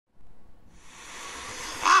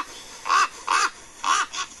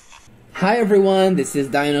Hi everyone, this is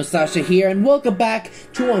DinoSasha here, and welcome back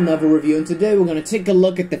to another review. And today we're going to take a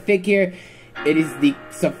look at the figure. It is the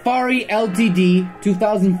Safari Ltd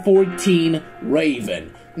 2014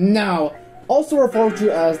 Raven. Now, also referred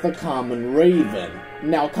to as the Common Raven.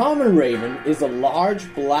 Now, Common Raven is a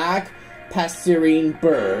large black passerine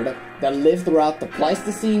bird that lived throughout the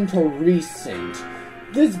Pleistocene to recent.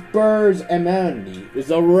 This bird's amenity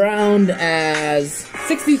is around as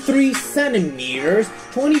 63 centimeters,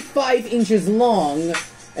 25 inches long,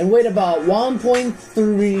 and weighed about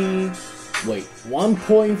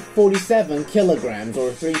 1.47 kilograms or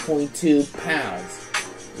 3.2 pounds.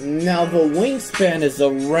 Now the wingspan is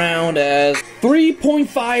around as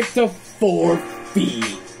 3.5 to 4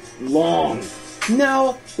 feet long.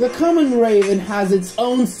 Now, the common raven has its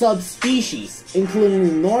own subspecies,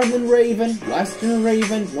 including Northern raven, Western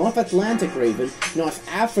raven, North Atlantic raven, North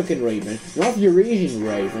African raven, North Eurasian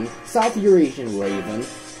raven, South Eurasian raven,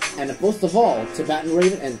 and most of all, Tibetan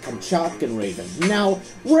raven and Kamchatkan raven. Now,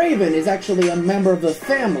 raven is actually a member of the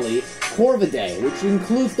family Corvidae, which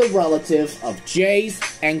includes the relatives of jays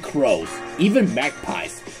and crows, even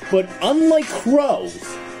magpies. But unlike crows,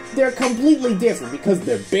 they're completely different because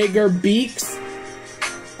they're bigger beaks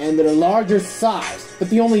and they're larger size, but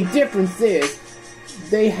the only difference is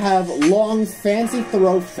they have long fancy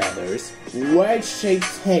throat feathers,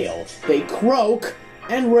 wedge-shaped tail, they croak,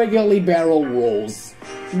 and regularly barrel rolls.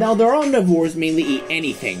 Now their omnivores mainly eat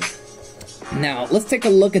anything. Now let's take a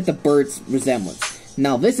look at the bird's resemblance.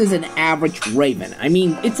 Now this is an average raven. I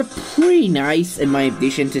mean, it's a pretty nice in my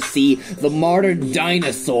addition to see the modern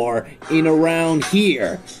dinosaur in around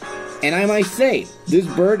here. And I might say, this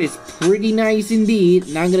bird is pretty nice indeed,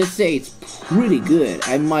 and I'm gonna say it's pretty good,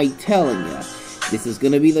 I might telling ya. This is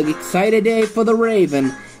gonna be the excited day for the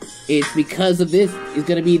raven. It's because of this, it's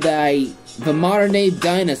gonna be the modern day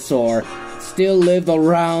dinosaur still lived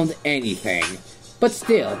around anything. But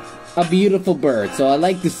still, a beautiful bird, so I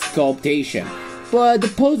like the sculptation. But the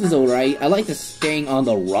pose is alright. I like the staying on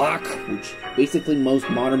the rock, which basically most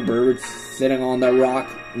modern birds sitting on the rock,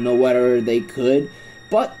 no whether they could.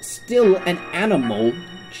 But still an animal,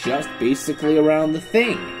 just basically around the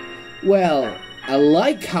thing. Well, I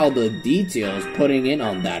like how the details putting in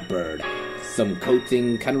on that bird. Some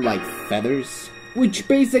coating, kind of like feathers, which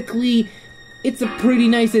basically, it's a pretty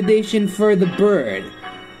nice addition for the bird.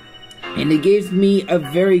 And it gives me a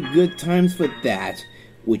very good times with that,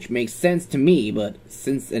 which makes sense to me, but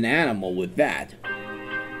since an animal with that.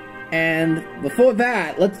 And before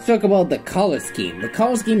that, let's talk about the color scheme. The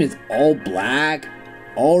color scheme is all black.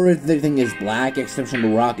 Everything is black, except for the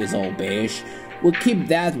rock is all beige. We'll keep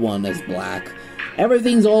that one as black.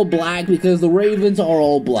 Everything's all black because the ravens are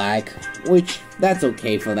all black, which, that's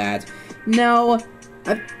okay for that. Now,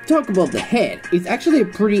 I talk about the head. It's actually a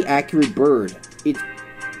pretty accurate bird. It's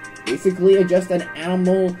basically just an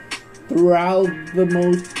animal throughout the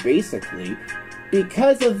most, basically.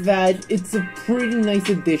 Because of that, it's a pretty nice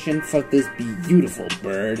addition for this beautiful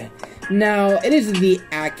bird. Now, it isn't the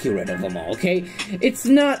accurate of them all, okay? It's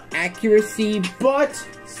not accuracy, but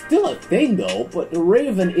still a thing though. But the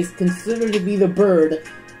raven is considered to be the bird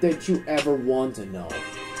that you ever want to know.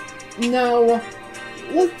 Now,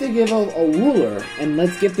 let's give out a ruler and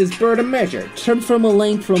let's give this bird a measure. Turn from a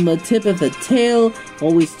length from the tip of the tail,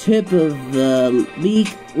 always tip of the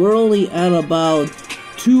beak. We're only at about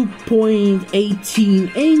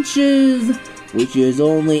 2.18 inches, which is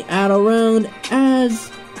only at around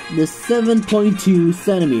as the 7.2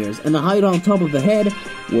 centimeters. And the height on top of the head,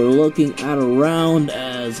 we're looking at around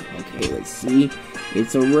as, okay, let's see,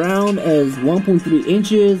 it's around as 1.3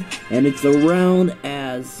 inches, and it's around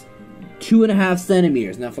as 2.5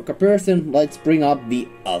 centimeters. Now for comparison, let's bring up the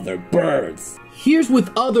other birds. Here's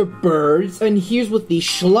with other birds, and here's with the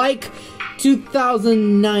Schleich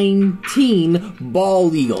 2019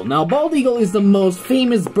 bald eagle. Now, bald eagle is the most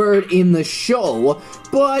famous bird in the show,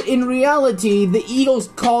 but in reality, the eagle's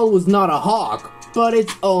call was not a hawk, but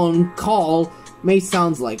its own call may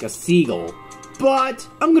sound like a seagull. But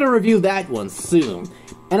I'm gonna review that one soon.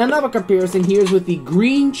 And another comparison here is with the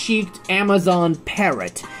green-cheeked Amazon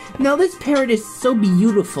parrot. Now, this parrot is so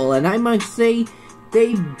beautiful, and I might say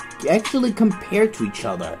they actually compare to each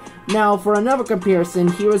other. Now, for another comparison,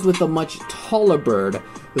 here is with a much taller bird,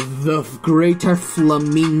 the greater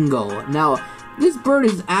flamingo. Now, this bird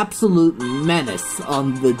is absolute menace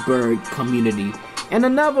on the bird community. And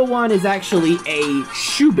another one is actually a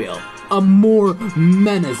shoebill, a more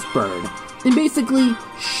menace bird. And basically,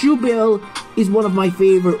 shoebill is one of my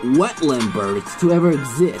favorite wetland birds to ever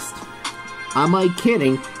exist. Am I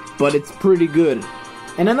kidding? But it's pretty good.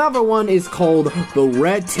 And another one is called the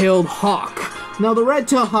red-tailed hawk. Now the red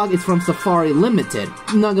tail hog is from Safari Limited.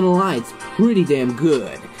 Not gonna lie, it's pretty damn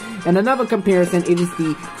good. And another comparison, it is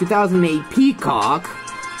the 2008 peacock.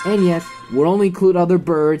 And yes, we'll only include other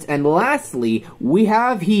birds. And lastly, we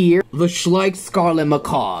have here the Schleich Scarlet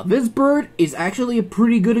Macaw. This bird is actually a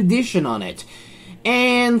pretty good addition on it.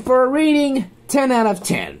 And for a rating, 10 out of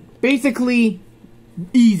 10. Basically,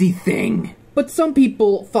 easy thing. But some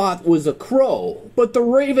people thought was a crow, but the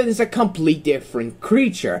raven is a complete different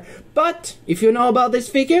creature. But if you know about this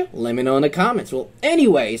figure, let me know in the comments. Well,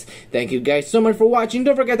 anyways, thank you guys so much for watching.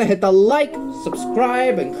 Don't forget to hit the like,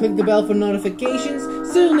 subscribe, and click the bell for notifications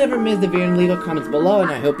so you'll never miss the video, and leave the comments below.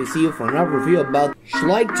 And I hope to see you for another review about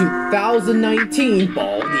Schleich 2019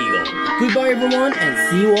 Bald Eagle. Goodbye everyone, and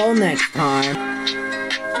see you all next time.